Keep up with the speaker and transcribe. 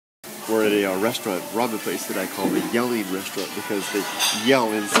We're at a restaurant, ramen place that I call the yelling restaurant because they yell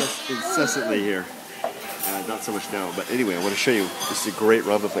incessantly here. Not so much now, but anyway, I want to show you. This is a great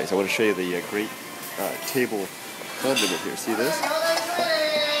ramen place. I want to show you the great table condiment here. See this?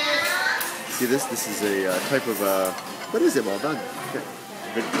 See this? This is a type of what is it, Mom? What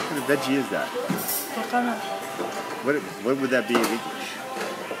kind of veggie is that? What would that be in English?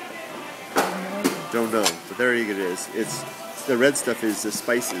 Don't know, but there it is. It's the red stuff is the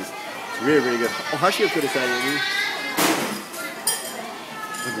spices. It's really, really good. Oh, hashi kudasai, Amy.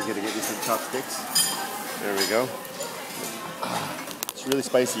 I'm just gonna get you some chopsticks. There we go. It's really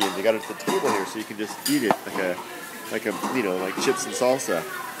spicy, and they got it at the table here, so you can just eat it like a like chips and salsa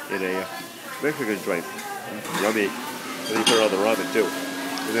in a Mexican joint. Yummy. And then you put it on the ramen too,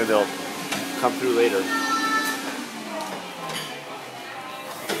 and then they'll come through later.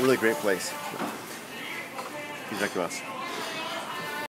 Really great place. Itadakimasu.